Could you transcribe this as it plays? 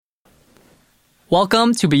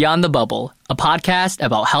Welcome to Beyond the Bubble, a podcast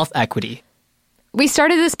about health equity. We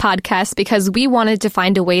started this podcast because we wanted to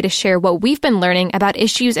find a way to share what we've been learning about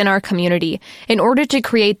issues in our community in order to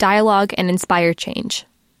create dialogue and inspire change.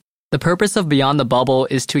 The purpose of Beyond the Bubble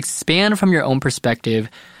is to expand from your own perspective,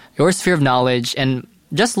 your sphere of knowledge, and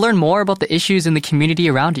just learn more about the issues in the community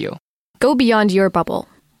around you. Go beyond your bubble.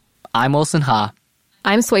 I'm Olsen Ha.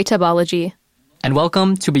 I'm Sweta Balaji. And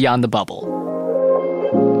welcome to Beyond the Bubble.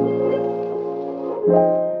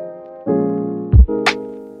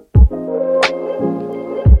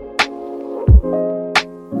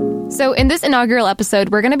 So in this inaugural episode,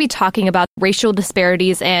 we're going to be talking about racial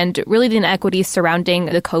disparities and really the inequities surrounding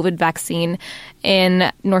the COVID vaccine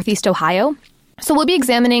in Northeast Ohio. So we'll be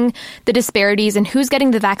examining the disparities in who's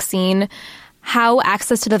getting the vaccine, how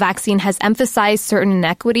access to the vaccine has emphasized certain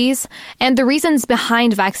inequities, and the reasons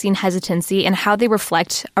behind vaccine hesitancy and how they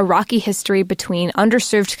reflect a rocky history between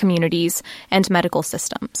underserved communities and medical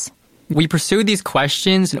systems. We pursued these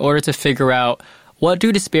questions in order to figure out what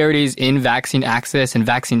do disparities in vaccine access and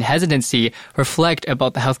vaccine hesitancy reflect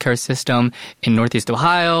about the healthcare system in Northeast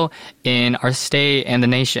Ohio, in our state, and the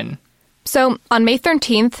nation. So on May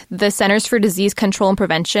 13th, the Centers for Disease Control and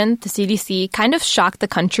Prevention, the CDC, kind of shocked the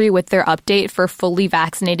country with their update for fully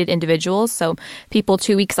vaccinated individuals. So people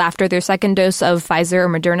 2 weeks after their second dose of Pfizer or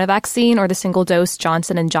Moderna vaccine or the single-dose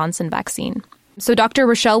Johnson & Johnson vaccine. So Dr.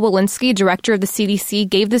 Rochelle Walensky, director of the CDC,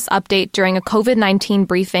 gave this update during a COVID-19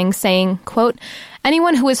 briefing saying, quote,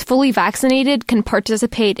 anyone who is fully vaccinated can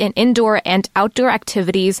participate in indoor and outdoor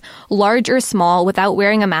activities, large or small, without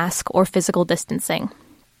wearing a mask or physical distancing.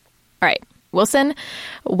 All right, Wilson,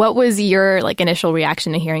 what was your initial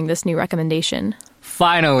reaction to hearing this new recommendation?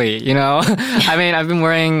 Finally, I've been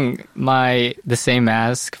wearing the same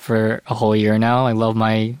mask for a whole year now. I love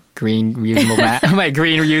my green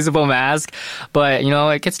reusable mask, but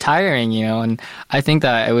it gets tiring, and I think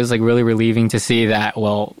that it was really relieving to see that,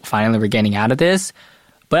 well, finally we're getting out of this.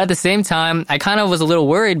 But at the same time, I kind of was a little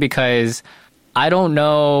worried because I don't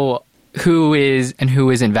know who is and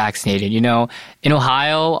who isn't vaccinated. In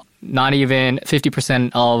Ohio, not even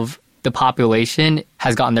 50% of the population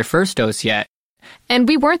has gotten their first dose yet. And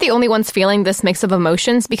we weren't the only ones feeling this mix of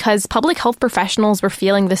emotions because public health professionals were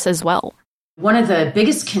feeling this as well. One of the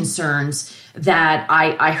biggest concerns that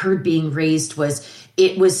I heard being raised was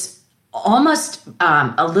it was almost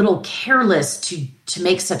a little careless to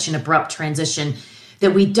make such an abrupt transition,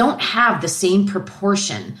 that we don't have the same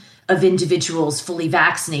proportion of individuals fully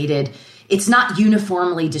vaccinated. It's not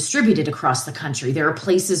uniformly distributed across the country. There are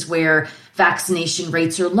places where vaccination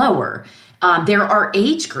rates are lower. There are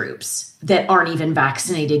age groups that aren't even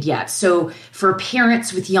vaccinated yet. So for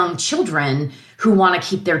parents with young children who want to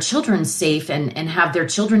keep their children safe and have their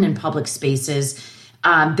children in public spaces,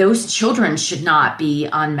 those children should not be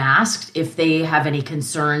unmasked if they have any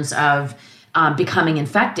concerns of becoming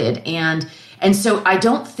infected. And so I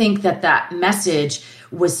don't think that message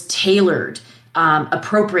was tailored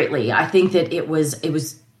appropriately. I think that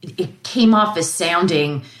it came off as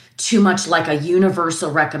sounding too much like a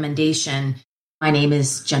universal recommendation. My name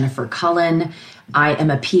is Jennifer Cullen. I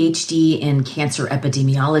am a PhD in cancer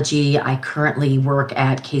epidemiology. I currently work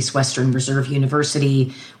at Case Western Reserve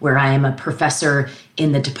University, where I am a professor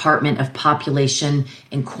in the Department of Population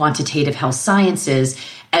and Quantitative Health Sciences,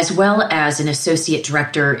 as well as an associate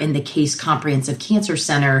director in the Case Comprehensive Cancer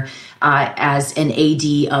Center as an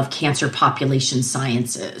AD of Cancer Population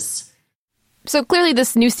Sciences. So clearly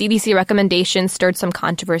this new CDC recommendation stirred some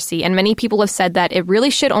controversy, and many people have said that it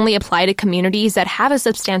really should only apply to communities that have a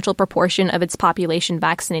substantial proportion of its population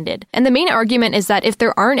vaccinated. And the main argument is that if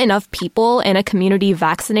there aren't enough people in a community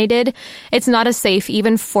vaccinated, it's not as safe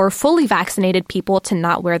even for fully vaccinated people to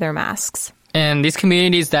not wear their masks. And these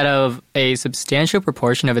communities that have a substantial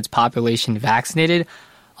proportion of its population vaccinated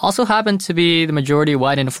also happen to be the majority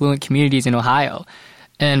white and affluent communities in Ohio.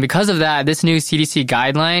 And because of that, this new CDC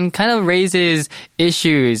guideline kind of raises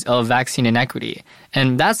issues of vaccine inequity.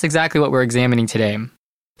 And that's exactly what we're examining today.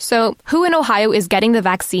 So who in Ohio is getting the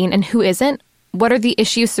vaccine and who isn't? What are the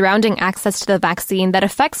issues surrounding access to the vaccine that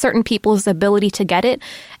affect certain people's ability to get it?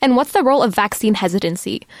 And what's the role of vaccine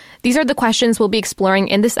hesitancy? These are the questions we'll be exploring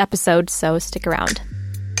in this episode, so stick around.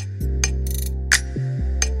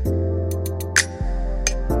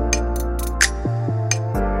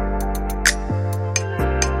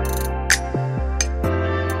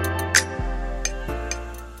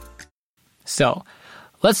 So,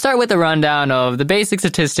 let's start with a rundown of the basic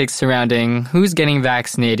statistics surrounding who's getting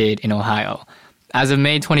vaccinated in Ohio. As of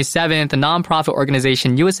May 27th, the nonprofit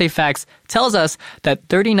organization USA Facts tells us that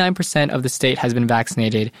 39% of the state has been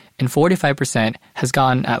vaccinated and 45% has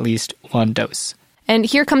gotten at least one dose. And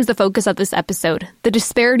here comes the focus of this episode, the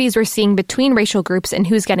disparities we're seeing between racial groups and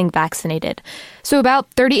who's getting vaccinated. So about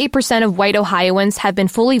 38% of white Ohioans have been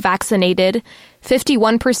fully vaccinated,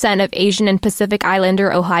 51% of Asian and Pacific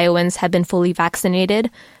Islander Ohioans have been fully vaccinated,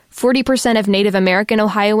 40% of Native American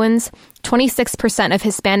Ohioans, 26% of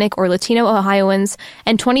Hispanic or Latino Ohioans,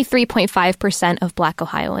 and 23.5% of Black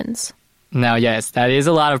Ohioans. Now, yes, that is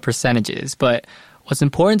a lot of percentages, but what's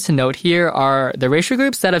important to note here are the racial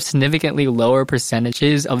groups that have significantly lower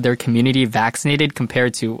percentages of their community vaccinated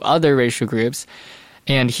compared to other racial groups.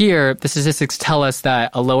 And here, the statistics tell us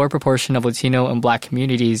that a lower proportion of Latino and Black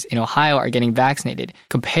communities in Ohio are getting vaccinated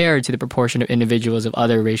compared to the proportion of individuals of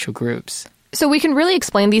other racial groups. So we can really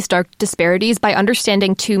explain these stark disparities by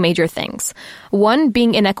understanding two major things. One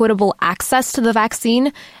being inequitable access to the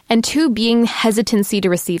vaccine, and two being hesitancy to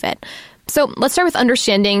receive it. So let's start with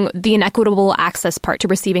understanding the inequitable access part to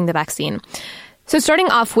receiving the vaccine. So starting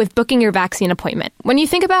off with booking your vaccine appointment. When you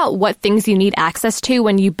think about what things you need access to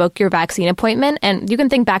when you book your vaccine appointment, and you can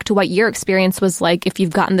think back to what your experience was like if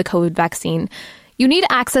you've gotten the COVID vaccine, you need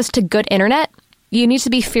access to good internet. You need to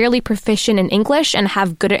be fairly proficient in English and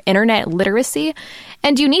have good internet literacy.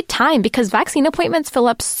 And you need time because vaccine appointments fill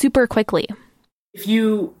up super quickly. If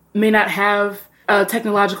you may not have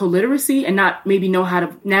technological literacy and not maybe know how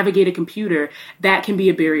to navigate a computer, that can be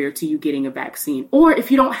a barrier to you getting a vaccine. Or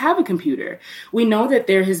if you don't have a computer, we know that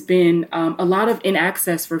there has been a lot of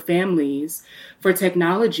inaccess for families for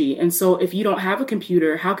technology. And so if you don't have a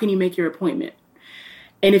computer, how can you make your appointment?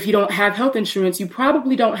 And if you don't have health insurance, you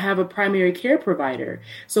probably don't have a primary care provider.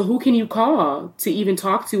 So who can you call to even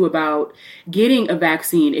talk to about getting a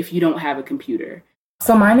vaccine if you don't have a computer?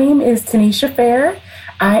 So my name is Tanisha Fair.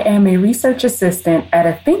 I am a research assistant at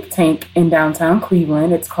a think tank in downtown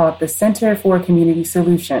Cleveland. It's called the Center for Community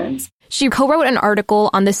Solutions. She co-wrote an article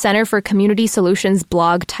on the Center for Community Solutions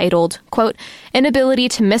blog titled, quote, "Inability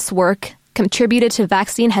to miss work contributed to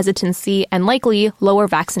vaccine hesitancy and likely lower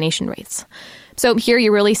vaccination rates." So here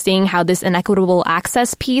you're really seeing how this inequitable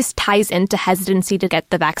access piece ties into hesitancy to get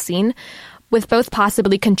the vaccine, with both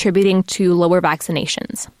possibly contributing to lower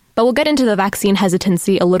vaccinations. But we'll get into the vaccine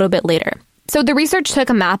hesitancy a little bit later. So the research took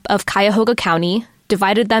a map of Cuyahoga County,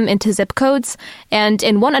 divided them into zip codes, and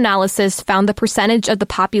in one analysis found the percentage of the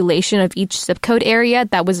population of each zip code area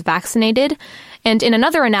that was vaccinated, and in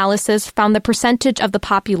another analysis found the percentage of the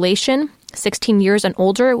population 16 years and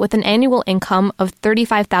older with an annual income of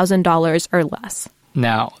 $35,000 or less.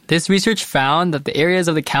 Now, this research found that the areas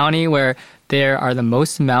of the county where there are the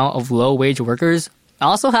most amount of low-wage workers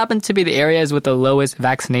also happen to be the areas with the lowest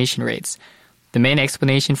vaccination rates. The main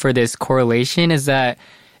explanation for this correlation is that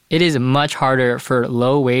it is much harder for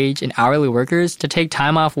low-wage and hourly workers to take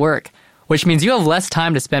time off work, which means you have less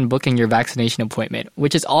time to spend booking your vaccination appointment,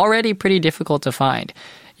 which is already pretty difficult to find.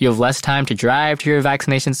 You have less time to drive to your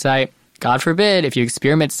vaccination site. God forbid, if you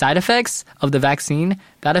experience side effects of the vaccine,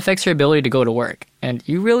 that affects your ability to go to work. And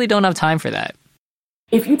you really don't have time for that.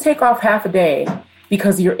 If you take off half a day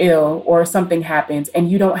because you're ill or something happens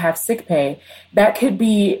and you don't have sick pay, that could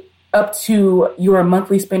be up to your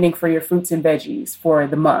monthly spending for your fruits and veggies for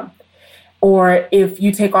the month. Or if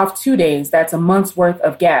you take off 2 days, that's a month's worth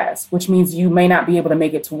of gas, which means you may not be able to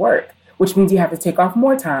make it to work, which means you have to take off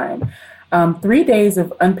more time. 3 days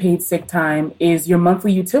of unpaid sick time is your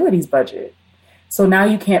monthly utilities budget. So now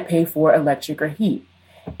you can't pay for electric or heat.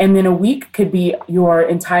 And then a week could be your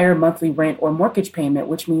entire monthly rent or mortgage payment,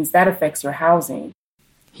 which means that affects your housing.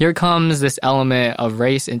 Here comes this element of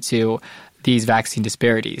race into these vaccine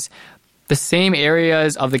disparities. The same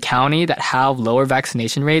areas of the county that have lower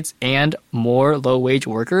vaccination rates and more low-wage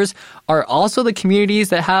workers are also the communities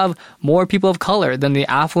that have more people of color than the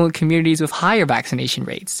affluent communities with higher vaccination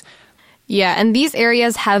rates. Yeah, and these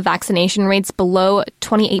areas have vaccination rates below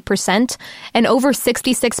 28% and over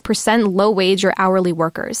 66% low-wage or hourly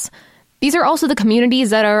workers. These are also the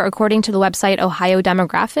communities that are, according to the website Ohio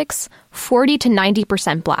Demographics, 40 to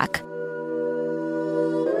 90% Black.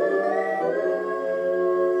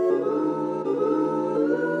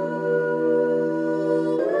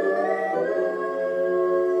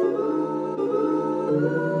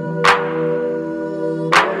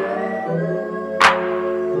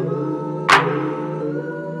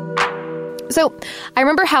 So I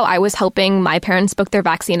remember how I was helping my parents book their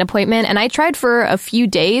vaccine appointment, and I tried for a few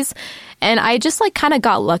days, and I just kind of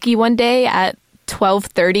got lucky one day at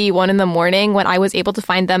 12:30, 1 in the morning when I was able to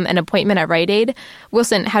find them an appointment at Rite Aid.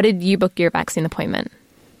 Wilson, how did you book your vaccine appointment?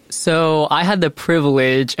 So I had the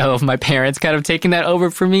privilege of my parents kind of taking that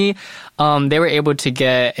over for me. They were able to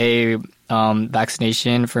get a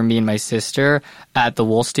vaccination for me and my sister at the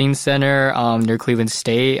Wolstein Center near Cleveland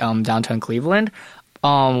State, downtown Cleveland.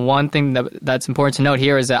 one thing that's important to note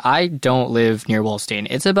here is that I don't live near Wolstein.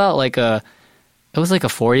 It's about it was like a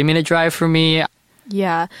 40-minute drive for me.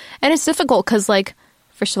 Yeah. And it's difficult because,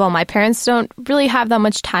 first of all, my parents don't really have that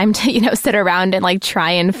much time to, sit around and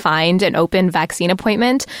try and find an open vaccine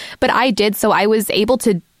appointment. But I did. So I was able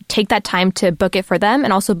to take that time to book it for them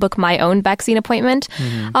and also book my own vaccine appointment.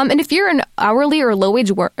 And if you're an hourly or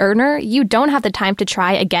low-wage earner, you don't have the time to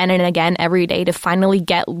try again and again every day to finally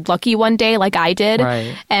get lucky one day like I did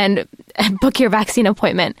and book your vaccine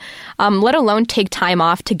appointment, let alone take time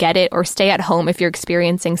off to get it or stay at home if you're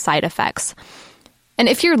experiencing side effects. And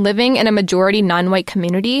if you're living in a majority non-white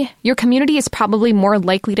community, your community is probably more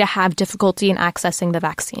likely to have difficulty in accessing the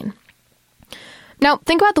vaccine. Now,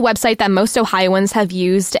 think about the website that most Ohioans have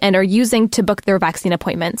used and are using to book their vaccine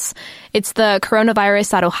appointments. It's the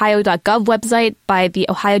coronavirus.ohio.gov website by the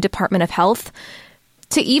Ohio Department of Health.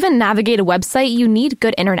 To even navigate a website, you need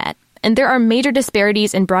good internet. And there are major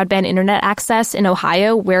disparities in broadband internet access in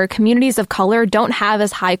Ohio where communities of color don't have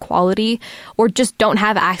as high quality or just don't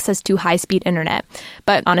have access to high-speed internet.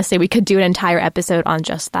 But honestly, we could do an entire episode on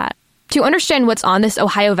just that. To understand what's on this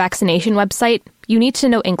Ohio vaccination website, you need to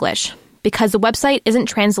know English, because the website isn't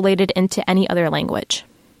translated into any other language.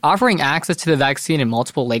 Offering access to the vaccine in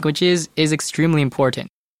multiple languages is extremely important.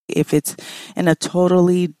 If it's in a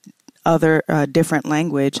totally other different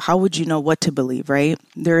language, how would you know what to believe, right?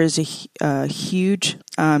 There is a huge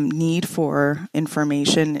need for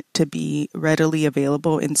information to be readily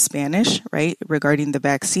available in Spanish, right? Regarding the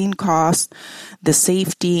vaccine cost, the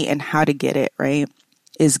safety, and how to get it, right?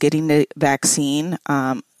 Is getting the vaccine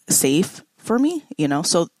safe for me,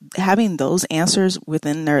 so having those answers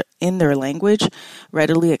in their language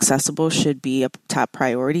readily accessible should be a top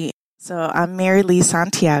priority. So I'm Mary Lee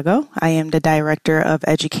Santiago. I am the Director of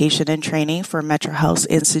Education and Training for Metro Health's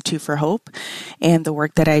Institute for Hope. And the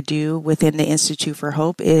work that I do within the Institute for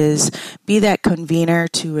Hope is be that convener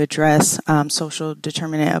to address social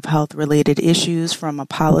determinant of health related issues from a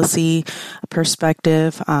policy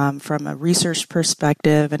perspective, from a research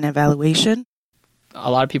perspective and evaluation. A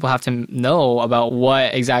lot of people have to know about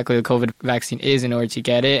what exactly the COVID vaccine is in order to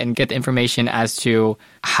get it and get the information as to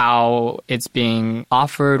how it's being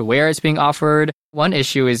offered, where it's being offered. One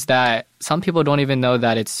issue is that some people don't even know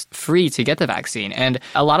that it's free to get the vaccine. And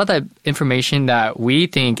a lot of the information that we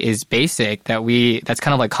think is basic, that's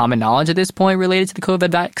kind of like common knowledge at this point related to the COVID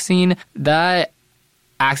vaccine, that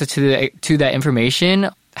access to that information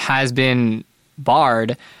has been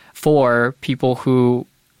barred for people who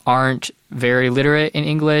aren't very literate in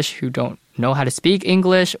English, who don't know how to speak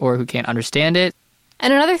English, or who can't understand it.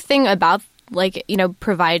 And another thing about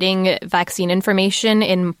providing vaccine information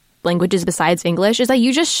in languages besides English is that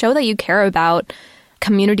you just show that you care about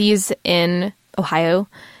communities in Ohio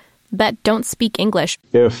that don't speak English.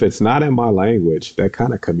 If it's not in my language, that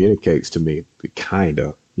kind of communicates to me,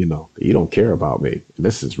 you don't care about me.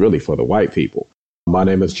 This is really for the white people. My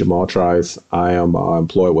name is Jamal Trice. I am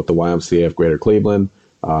employed with the YMCA of Greater Cleveland.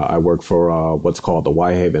 I work for what's called the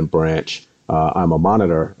Whitehaven branch. I'm a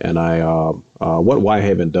monitor, and what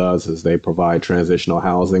Whitehaven does is they provide transitional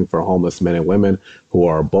housing for homeless men and women who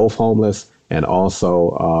are both homeless and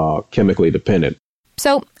also chemically dependent.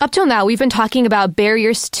 So up till now, we've been talking about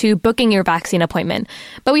barriers to booking your vaccine appointment,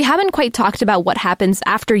 but we haven't quite talked about what happens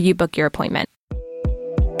after you book your appointment.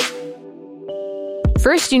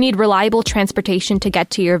 First, you need reliable transportation to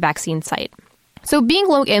get to your vaccine site. So being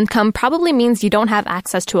low income probably means you don't have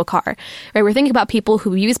access to a car, right? We're thinking about people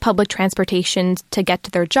who use public transportation to get to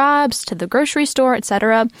their jobs, to the grocery store,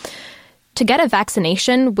 etc. To get a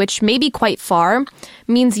vaccination, which may be quite far,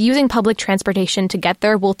 means using public transportation to get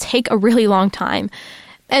there will take a really long time.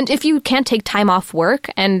 And if you can't take time off work,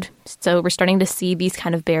 and so we're starting to see these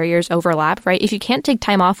kind of barriers overlap, right? If you can't take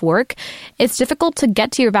time off work, it's difficult to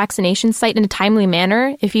get to your vaccination site in a timely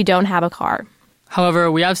manner if you don't have a car.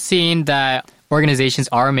 However, we have seen that organizations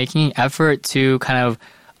are making an effort to kind of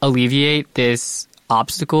alleviate this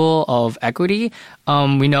obstacle of equity.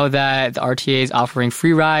 We know that the RTA is offering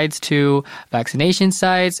free rides to vaccination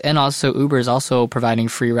sites, and also Uber is also providing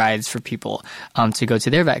free rides for people to go to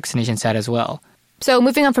their vaccination site as well. So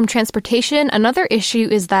moving on from transportation, another issue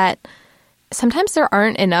is that sometimes there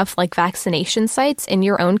aren't enough vaccination sites in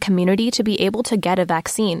your own community to be able to get a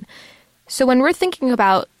vaccine. So when we're thinking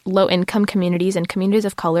about low-income communities and communities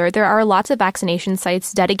of color, there are lots of vaccination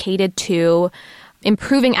sites dedicated to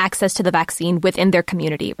improving access to the vaccine within their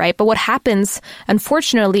community, right? But what happens,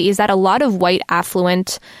 unfortunately, is that a lot of white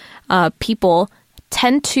affluent people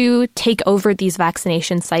tend to take over these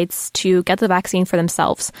vaccination sites to get the vaccine for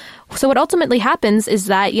themselves. So what ultimately happens is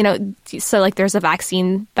that, so like there's a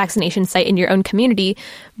vaccination site in your own community,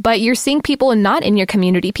 but you're seeing people not in your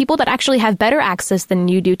community, people that actually have better access than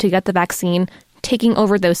you do to get the vaccine, taking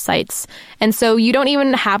over those sites. And so you don't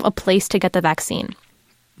even have a place to get the vaccine.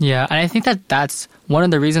 Yeah, and I think that that's one of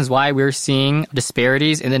the reasons why we're seeing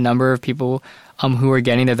disparities in the number of people who are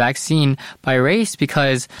getting the vaccine by race,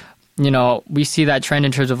 because, we see that trend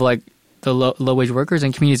in terms of like the low-wage workers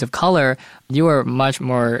and communities of color. You are much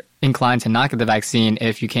more inclined to not get the vaccine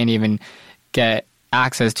if you can't even get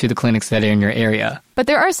access to the clinics that are in your area. But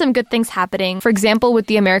there are some good things happening. For example, with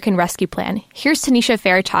the American Rescue Plan. Here's Tanisha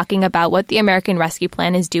Fair talking about what the American Rescue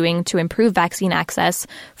Plan is doing to improve vaccine access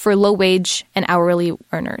for low-wage and hourly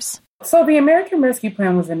earners. So the American Rescue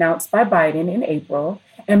Plan was announced by Biden in April,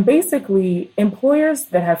 and basically employers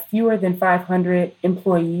that have fewer than 500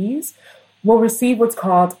 employees will receive what's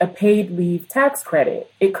called a paid leave tax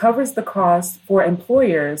credit. It covers the cost for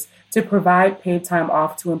employers to provide paid time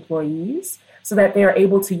off to employees so that they are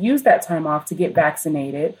able to use that time off to get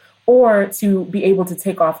vaccinated or to be able to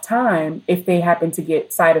take off time if they happen to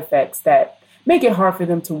get side effects that make it hard for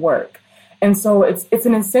them to work. And so it's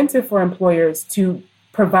an incentive for employers to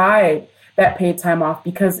provide that paid time off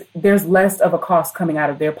because there's less of a cost coming out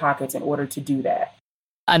of their pockets in order to do that.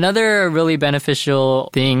 Another really beneficial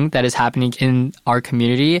thing that is happening in our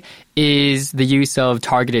community is the use of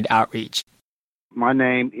targeted outreach. My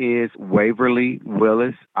name is Waverly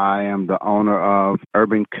Willis. I am the owner of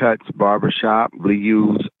Urban Cuts Barbershop. We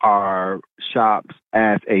use our shops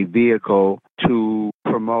as a vehicle to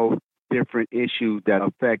promote different issues that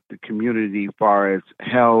affect the community as far as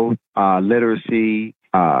health, literacy,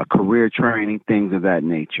 career training, things of that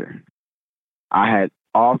nature. I had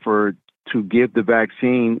offered to give the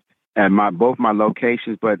vaccine at both my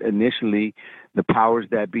locations, but initially the powers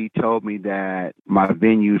that be told me that my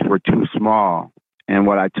venues were too small. And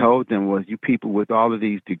what I told them was, you people with all of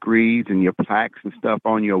these degrees and your plaques and stuff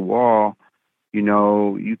on your wall,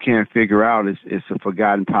 you can't figure out it's a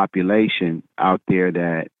forgotten population out there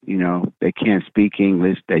that, they can't speak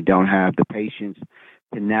English. They don't have the patience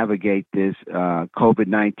to navigate this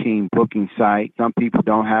COVID-19 booking site. Some people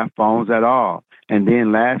don't have phones at all. And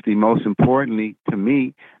then lastly, most importantly to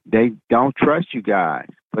me, they don't trust you guys,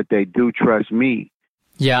 but they do trust me.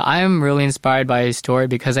 Yeah, I'm really inspired by his story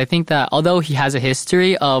because I think that although he has a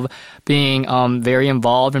history of being very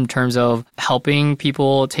involved in terms of helping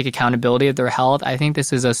people take accountability of their health, I think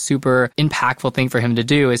this is a super impactful thing for him to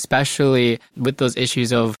do, especially with those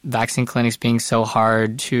issues of vaccine clinics being so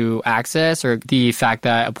hard to access or the fact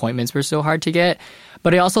that appointments were so hard to get.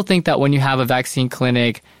 But I also think that when you have a vaccine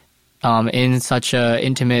clinic in such an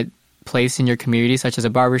intimate place in your community, such as a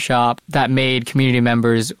barbershop, that made community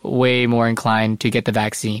members way more inclined to get the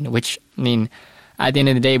vaccine, which, at the end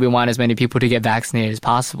of the day, we want as many people to get vaccinated as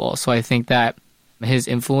possible. So I think that his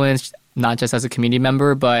influence, not just as a community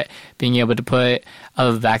member, but being able to put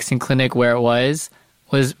a vaccine clinic where it was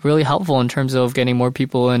really helpful in terms of getting more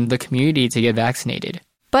people in the community to get vaccinated.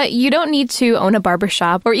 But you don't need to own a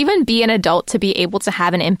barbershop or even be an adult to be able to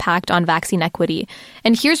have an impact on vaccine equity.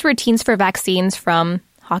 And here's where Teens for Vaccines from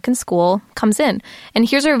Hawkins School comes in. And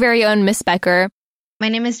here's our very own Miss Becker. My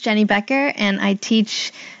name is Jenny Becker, and I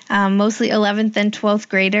teach mostly 11th and 12th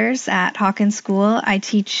graders at Hawkins School. I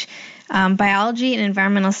teach biology and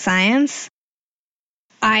environmental science.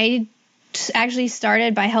 I actually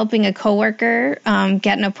started by helping a coworker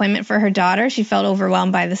get an appointment for her daughter. She felt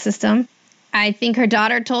overwhelmed by the system. I think her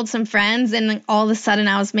daughter told some friends, and all of a sudden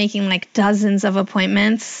I was making like dozens of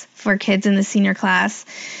appointments for kids in the senior class.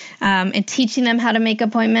 And teaching them how to make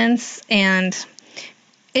appointments. And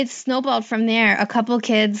it snowballed from there. A couple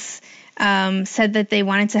kids said that they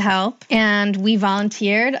wanted to help, and we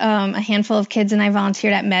volunteered. A handful of kids and I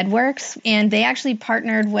volunteered at MedWorks, and they actually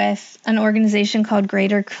partnered with an organization called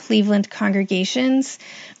Greater Cleveland Congregations,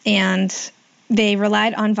 and they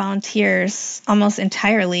relied on volunteers almost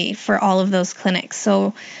entirely for all of those clinics.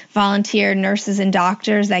 So volunteer nurses and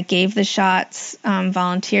doctors that gave the shots,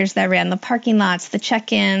 volunteers that ran the parking lots, the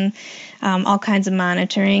check-in, all kinds of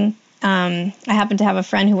monitoring. I happen to have a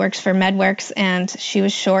friend who works for MedWorks, and she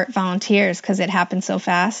was short volunteers because it happened so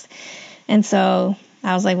fast. And so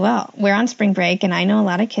I was like, well, we're on spring break, and I know a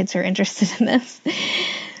lot of kids who are interested in this.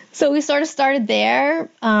 So we sort of started there,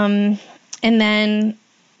 and then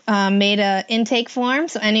made an intake form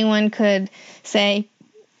so anyone could say,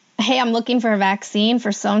 hey, I'm looking for a vaccine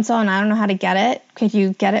for so-and-so and I don't know how to get it. Could you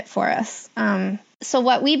get it for us? So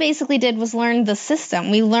what we basically did was learn the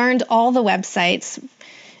system. We learned all the websites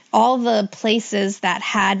all the places that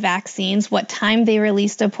had vaccines, what time they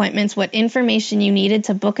released appointments, what information you needed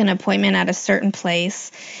to book an appointment at a certain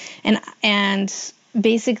place. And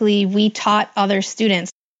basically, we taught other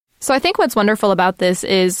students. So I think what's wonderful about this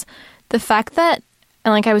is the fact that,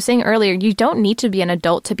 and like I was saying earlier, you don't need to be an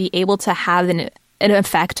adult to be able to have an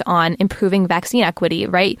effect on improving vaccine equity,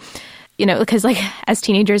 right? You know, because like as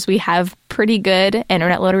teenagers, we have pretty good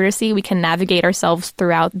internet literacy. We can navigate ourselves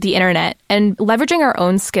throughout the internet, and leveraging our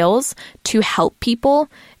own skills to help people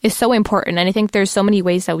is so important. And I think there's so many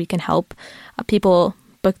ways that we can help people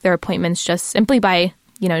book their appointments just simply by,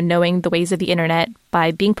 you know, knowing the ways of the internet,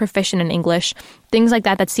 by being proficient in English, things like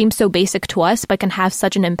that that seem so basic to us, but can have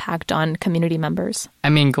such an impact on community members. I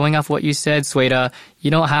mean, going off what you said, Sweta,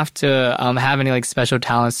 you don't have to have any like special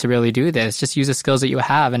talents to really do this. Just use the skills that you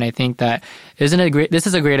have. And I think that this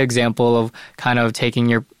is a great example of kind of taking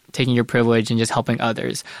your privilege and just helping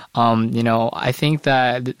others. You know, I think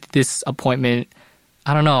that this appointment,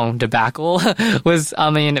 I don't know, debacle was,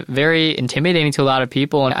 very intimidating to a lot of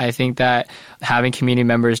people. And I think that having community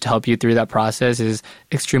members to help you through that process is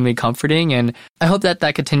extremely comforting. And I hope that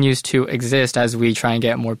that continues to exist as we try and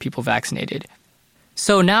get more people vaccinated.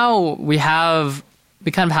 So now we kind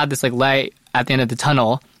of had this like light at the end of the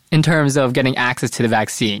tunnel in terms of getting access to the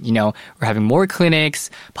vaccine. You know, we're having more clinics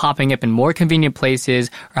popping up in more convenient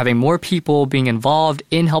places. We're having more people being involved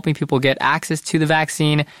in helping people get access to the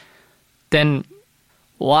vaccine. Then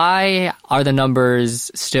why are the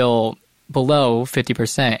numbers still below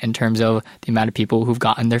 50% in terms of the amount of people who've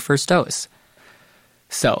gotten their first dose?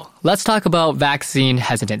 So let's talk about vaccine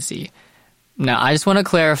hesitancy. Now, I just want to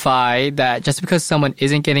clarify that just because someone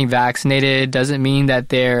isn't getting vaccinated doesn't mean that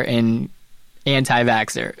they're an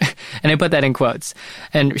anti-vaxxer. And I put that in quotes.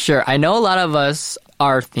 And sure, I know a lot of us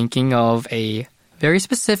are thinking of a very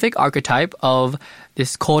specific archetype of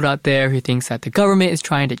this cult out there who thinks that the government is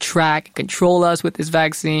trying to track and control us with this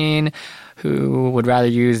vaccine, who would rather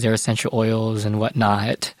use their essential oils and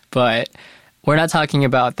whatnot. But we're not talking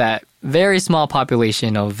about that very small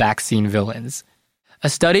population of vaccine villains. A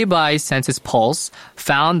study by Census Pulse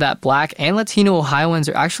found that Black and Latino Ohioans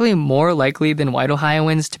are actually more likely than white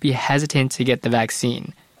Ohioans to be hesitant to get the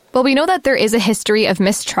vaccine. Well, we know that there is a history of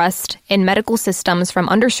mistrust in medical systems from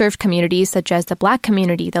underserved communities such as the Black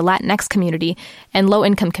community, the Latinx community, and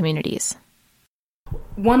low-income communities.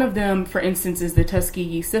 One of them, for instance, is the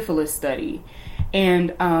Tuskegee syphilis study.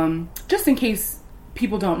 And just in case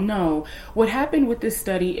people don't know, what happened with this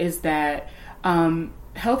study is that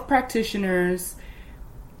health practitioners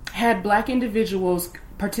had Black individuals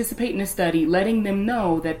participate in a study, letting them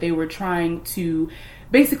know that they were trying to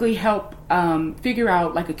basically help figure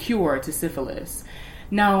out like a cure to syphilis.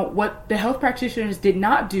 Now, what the health practitioners did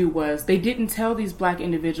not do was they didn't tell these Black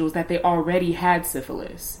individuals that they already had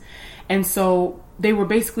syphilis. And so they were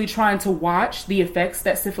basically trying to watch the effects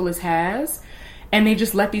that syphilis has, and they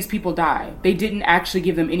just let these people die. They didn't actually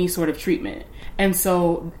give them any sort of treatment. And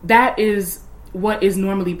so that is what is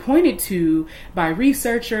normally pointed to by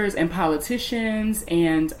researchers and politicians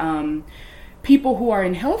and people who are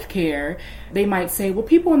in healthcare. They might say, well,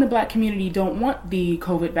 people in the Black community don't want the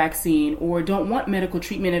COVID vaccine or don't want medical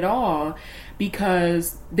treatment at all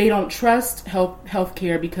because they don't trust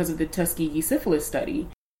healthcare because of the Tuskegee syphilis study.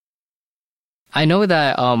 I know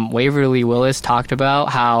that Waverly Willis talked about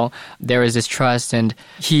how there is this trust, and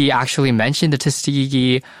he actually mentioned the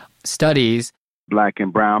Tuskegee studies. Black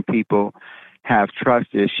and brown people have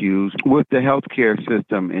trust issues with the healthcare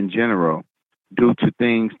system in general due to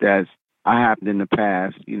things that happened in the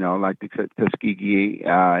past, you know, like the Tuskegee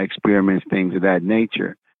experiments, things of that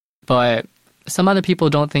nature. But some other people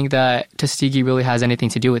don't think that Tuskegee really has anything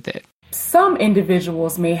to do with it. Some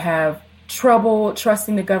individuals may have trouble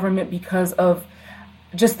trusting the government because of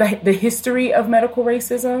just the history of medical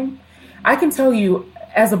racism. I can tell you,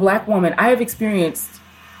 as a Black woman, I have experienced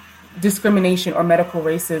discrimination or medical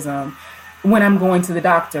racism when I'm going to the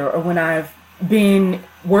doctor or when I've been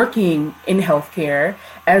working in healthcare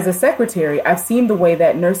as a secretary. I've seen the way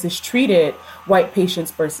that nurses treated white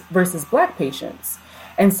patients versus Black patients.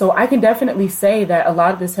 And so I can definitely say that a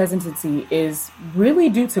lot of this hesitancy is really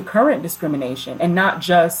due to current discrimination and not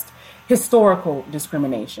just historical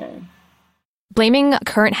discrimination. Blaming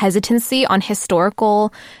current hesitancy on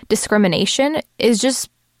historical discrimination is just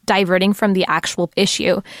diverting from the actual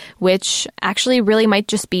issue, which actually really might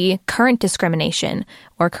just be current discrimination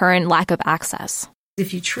or current lack of access.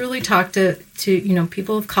 If you truly talk to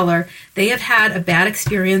people of color, they have had a bad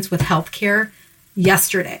experience with healthcare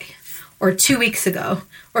yesterday or 2 weeks ago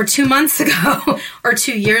or 2 months ago or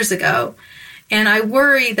 2 years ago. And I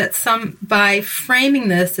worry that by framing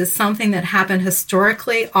this as something that happened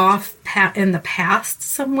historically in the past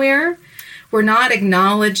somewhere, we're not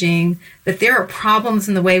acknowledging that there are problems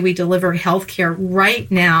in the way we deliver healthcare right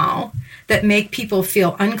now that make people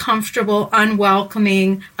feel uncomfortable,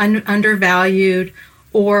 unwelcoming, undervalued,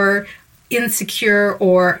 or insecure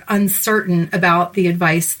or uncertain about the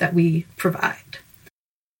advice that we provide.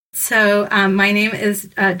 So my name is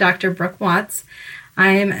Dr. Brooke Watts.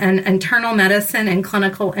 I am an internal medicine and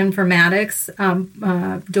clinical informatics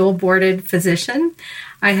dual-boarded physician.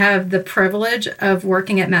 I have the privilege of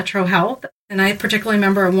working at Metro Health. And I particularly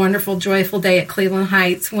remember a wonderful, joyful day at Cleveland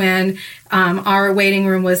Heights when our waiting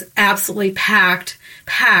room was absolutely packed.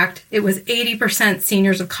 It was 80%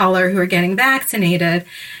 seniors of color who are getting vaccinated.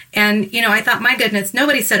 And, I thought, my goodness,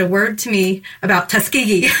 nobody said a word to me about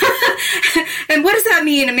Tuskegee. And what does that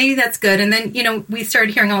mean? And maybe that's good. And then, we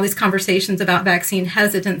started hearing all these conversations about vaccine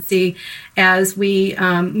hesitancy as we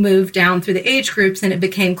moved down through the age groups, and it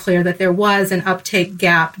became clear that there was an uptake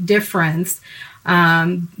gap difference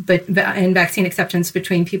but in vaccine acceptance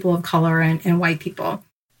between people of color and white people.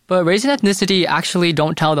 But race and ethnicity actually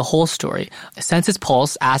don't tell the whole story. Census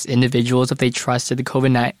Pulse asked individuals if they trusted the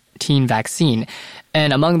COVID-19 vaccine.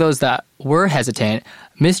 And among those that were hesitant,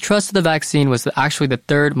 mistrust of the vaccine was actually the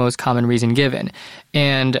third most common reason given.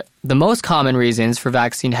 And the most common reasons for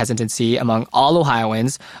vaccine hesitancy among all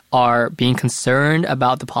Ohioans are being concerned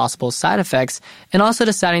about the possible side effects and also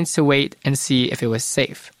deciding to wait and see if it was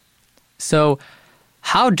safe. So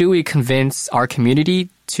how do we convince our community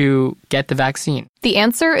to get the vaccine? The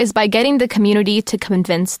answer is by getting the community to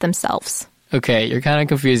convince themselves. Okay, you're kind of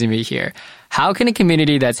confusing me here. How can a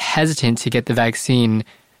community that's hesitant to get the vaccine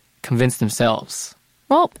convince themselves?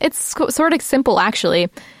 Well, it's sort of simple, actually.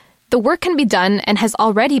 The work can be done and has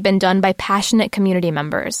already been done by passionate community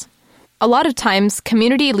members. A lot of times,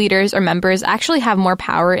 community leaders or members actually have more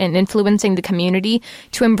power in influencing the community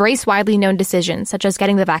to embrace widely known decisions, such as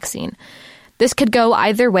getting the vaccine. This could go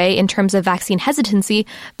either way in terms of vaccine hesitancy,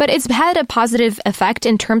 but it's had a positive effect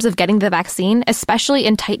in terms of getting the vaccine, especially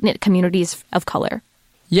in tight-knit communities of color.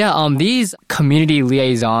 Yeah, these community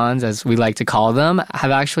liaisons, as we like to call them,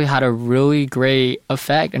 have actually had a really great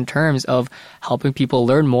effect in terms of helping people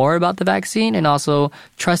learn more about the vaccine and also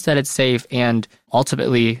trust that it's safe and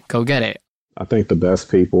ultimately go get it. I think the best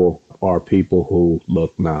people are people who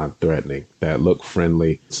look non-threatening, that look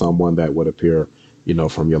friendly, someone that would appear,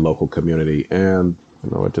 from your local community. And,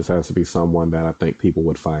 it just has to be someone that I think people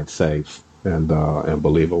would find safe and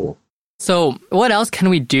believable. So what else can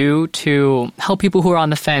we do to help people who are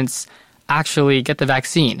on the fence actually get the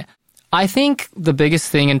vaccine? I think the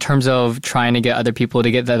biggest thing in terms of trying to get other people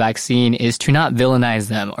to get the vaccine is to not villainize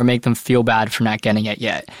them or make them feel bad for not getting it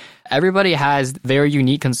yet. Everybody has very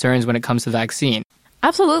unique concerns when it comes to vaccine.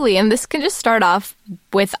 Absolutely. And this can just start off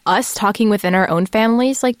with us talking within our own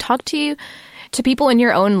families. Like, talk to people in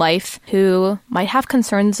your own life who might have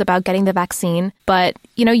concerns about getting the vaccine, but,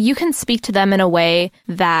 you can speak to them in a way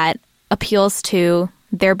that appeals to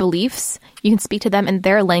their beliefs. You can speak to them in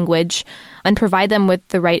their language and provide them with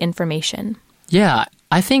the right information. Yeah,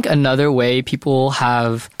 I think another way people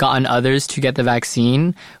have gotten others to get the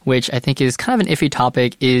vaccine, which I think is kind of an iffy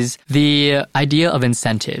topic, is the idea of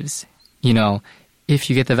incentives. If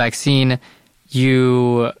you get the vaccine,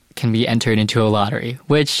 you can be entered into a lottery,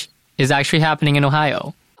 which is actually happening in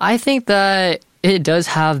Ohio. I think that it does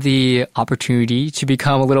have the opportunity to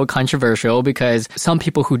become a little controversial because some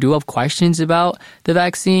people who do have questions about the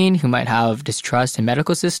vaccine, who might have distrust in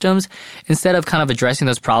medical systems, instead of kind of addressing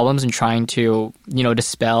those problems and trying to,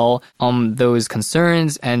 dispel those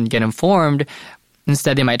concerns and get informed,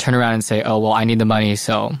 instead they might turn around and say, oh, well, I need the money,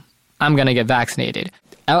 so I'm going to get vaccinated.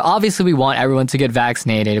 Obviously, we want everyone to get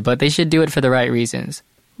vaccinated, but they should do it for the right reasons.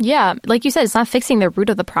 Yeah, like you said, it's not fixing the root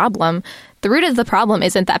of the problem. The root of the problem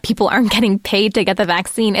isn't that people aren't getting paid to get the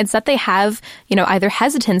vaccine. It's that they have, either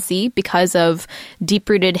hesitancy because of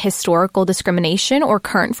deep-rooted historical discrimination or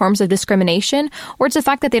current forms of discrimination, or it's the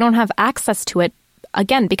fact that they don't have access to it,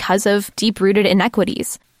 again, because of deep-rooted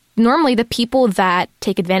inequities. Normally, the people that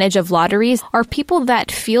take advantage of lotteries are people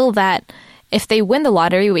that feel that if they win the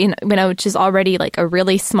lottery, which is already like a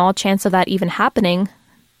really small chance of that even happening,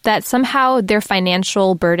 that somehow their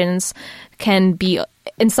financial burdens can be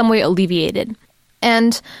in some way alleviated.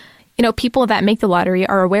 And, people that make the lottery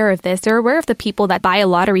are aware of this. They're aware of the people that buy a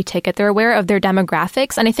lottery ticket. They're aware of their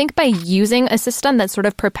demographics. And I think by using a system that sort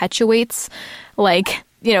of perpetuates,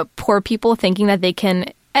 poor people thinking that they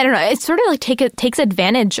can, it sort of like takes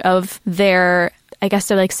advantage of their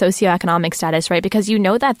socioeconomic status, right? Because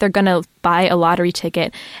that they're going to buy a lottery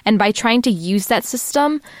ticket. And by trying to use that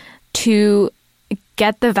system to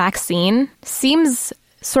get the vaccine seems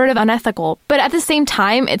sort of unethical. But at the same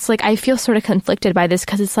time, it's like I feel sort of conflicted by this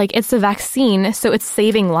because it's like it's a vaccine, so it's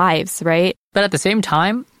saving lives, right? But at the same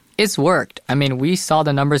time, it's worked. I mean, we saw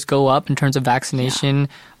the numbers go up in terms of vaccination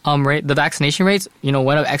rate. The vaccination rates,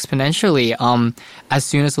 went up exponentially as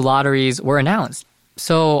soon as the lotteries were announced.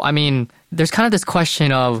 So, I mean, there's kind of this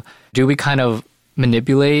question of, do we kind of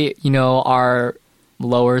manipulate, our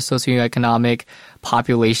lower socioeconomic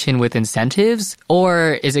population with incentives?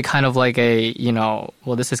 Or is it kind of like a,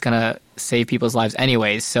 well, this is going to save people's lives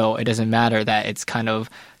anyways, so it doesn't matter that it's kind of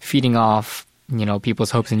feeding off, people's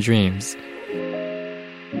hopes and dreams?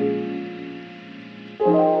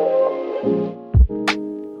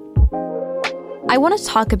 I want to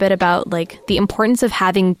talk a bit about the importance of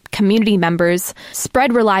having community members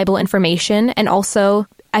spread reliable information and also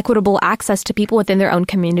equitable access to people within their own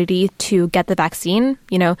community to get the vaccine,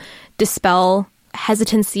 dispel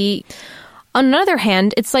hesitancy. On the other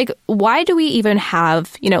hand, it's like, why do we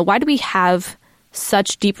have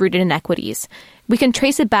such deep-rooted inequities? We can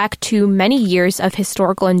trace it back to many years of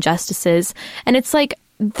historical injustices. And it's like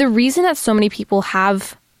the reason that so many people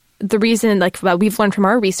have we've learned from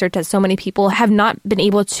our research that so many people have not been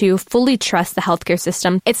able to fully trust the healthcare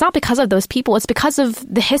system. It's not because of those people. It's because of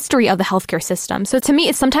the history of the healthcare system. So to me,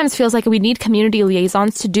 it sometimes feels like we need community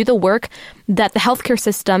liaisons to do the work that the healthcare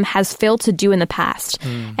system has failed to do in the past.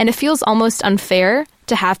 And it feels almost unfair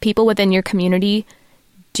to have people within your community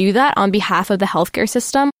do that on behalf of the healthcare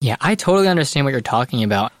system. Yeah, I totally understand what you're talking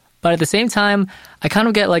about. But at the same time, I kind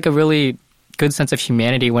of get a really good sense of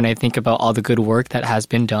humanity when I think about all the good work that has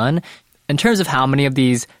been done in terms of how many of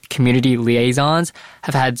these community liaisons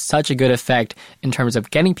have had such a good effect in terms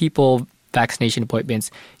of getting people vaccination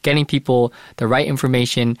appointments, getting people the right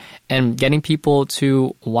information, and getting people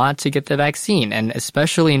to want to get the vaccine. And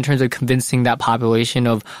especially in terms of convincing that population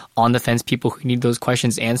of on-the-fence people who need those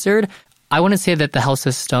questions answered, I want to say that the health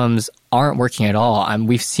systems aren't working at all.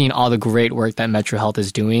 We've seen all the great work that Metro Health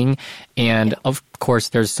is doing, and of course,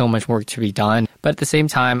 there's so much work to be done. But at the same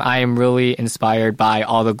time, I am really inspired by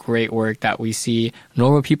all the great work that we see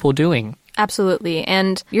normal people doing. Absolutely.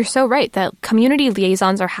 And you're so right that community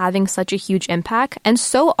liaisons are having such a huge impact, and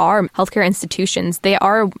so are healthcare institutions. They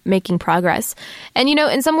are making progress. And,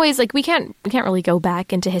 in some ways, we can't really go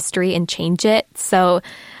back into history and change it. So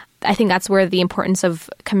I think that's where the importance of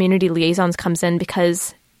community liaisons comes in,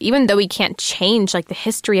 because even though we can't change the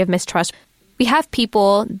history of mistrust, we have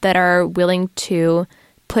people that are willing to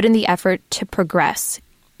put in the effort to progress.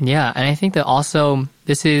 Yeah, and I think that also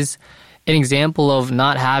this is an example of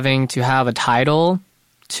not having to have a title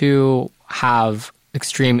to have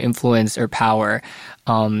extreme influence or power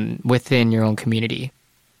within your own community.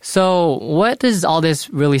 So what does all this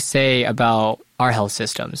really say about our health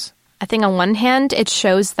systems? I think on one hand, it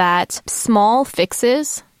shows that small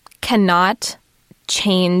fixes cannot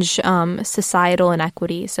change societal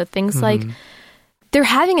inequity. So things like they're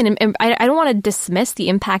having I don't want to dismiss the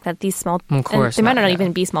impact that these small, of course, they might not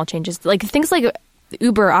even be small changes. Things like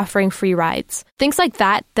Uber offering free rides, things like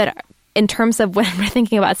that in terms of when we're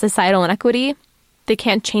thinking about societal inequity, they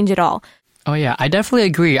can't change it all. Oh yeah, I definitely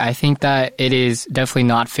agree. I think that it is definitely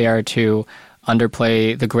not fair to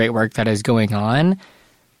underplay the great work that is going on.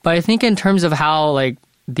 But I think in terms of how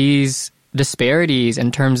these disparities,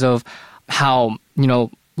 in terms of how,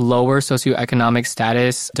 lower socioeconomic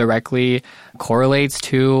status directly correlates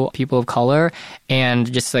to people of color,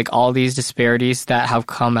 and just all these disparities that have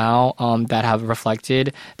come out that have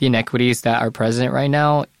reflected the inequities that are present right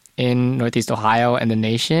now in Northeast Ohio and the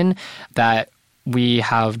nation, that we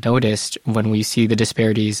have noticed when we see the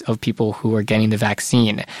disparities of people who are getting the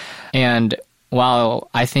vaccine. And while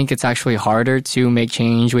I think it's actually harder to make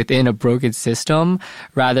change within a broken system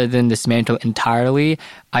rather than dismantle entirely,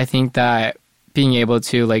 I think that being able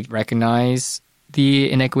to recognize the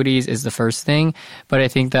inequities is the first thing. But I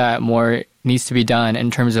think that more needs to be done in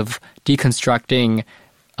terms of deconstructing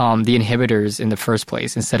the inhibitors in the first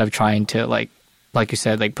place, instead of trying to, like you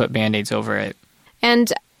said, put Band-Aids over it.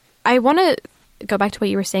 And I want to go back to what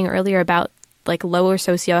you were saying earlier about lower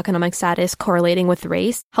socioeconomic status correlating with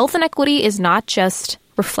race. Health inequity is not just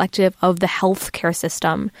reflective of the healthcare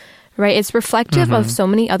system, right? It's reflective of so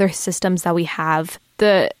many other systems that we have.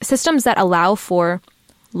 The systems that allow for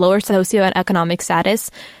lower socioeconomic status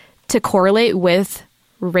to correlate with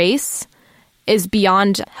race is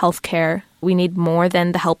beyond healthcare. We need more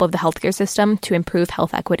than the help of the healthcare system to improve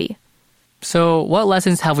health equity. So what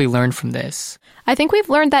lessons have we learned from this? I think we've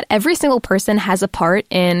learned that every single person has a part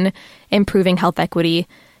in improving health equity.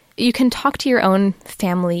 You can talk to your own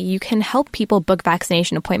family. You can help people book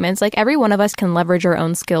vaccination appointments. Every one of us can leverage our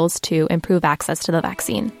own skills to improve access to the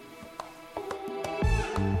vaccine.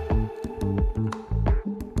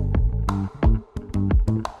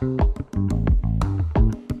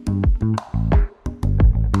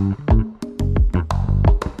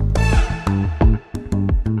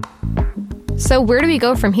 So where do we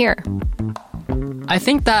go from here? I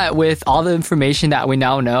think that with all the information that we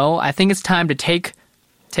now know, I think it's time to take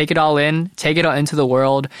it all in, take it all into the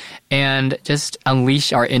world, and just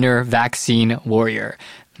unleash our inner vaccine warrior.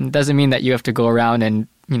 It doesn't mean that you have to go around and,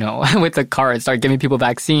 with a card start giving people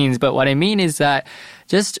vaccines. But what I mean is that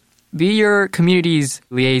just be your community's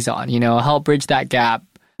liaison, help bridge that gap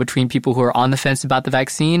between people who are on the fence about the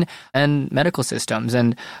vaccine and medical systems.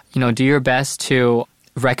 And, do your best to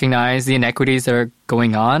recognize the inequities that are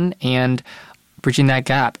going on and bridging that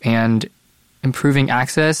gap and improving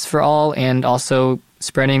access for all and also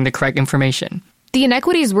spreading the correct information. The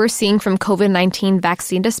inequities we're seeing from COVID-19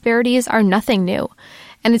 vaccine disparities are nothing new.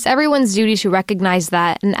 And it's everyone's duty to recognize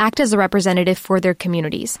that and act as a representative for their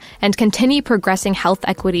communities and continue progressing health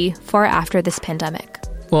equity far after this pandemic.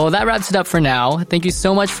 Well, that wraps it up for now. Thank you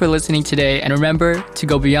so much for listening today. And remember to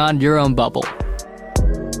go beyond your own bubble.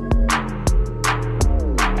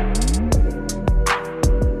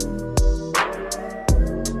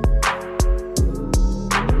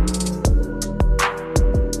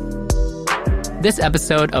 This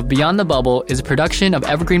episode of Beyond the Bubble is a production of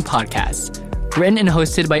Evergreen Podcasts, written and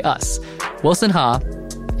hosted by us, Wilson Ha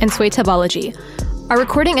and Sweta Balaji. Our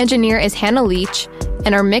recording engineer is Hannah Leach,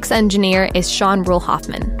 and our mix engineer is Sean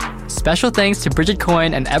Ruhl-Hoffman. Special thanks to Bridget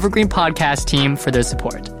Coyne and Evergreen Podcast team for their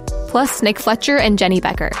support. Plus Nick Fletcher and Jenny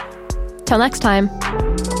Becker. Till next time.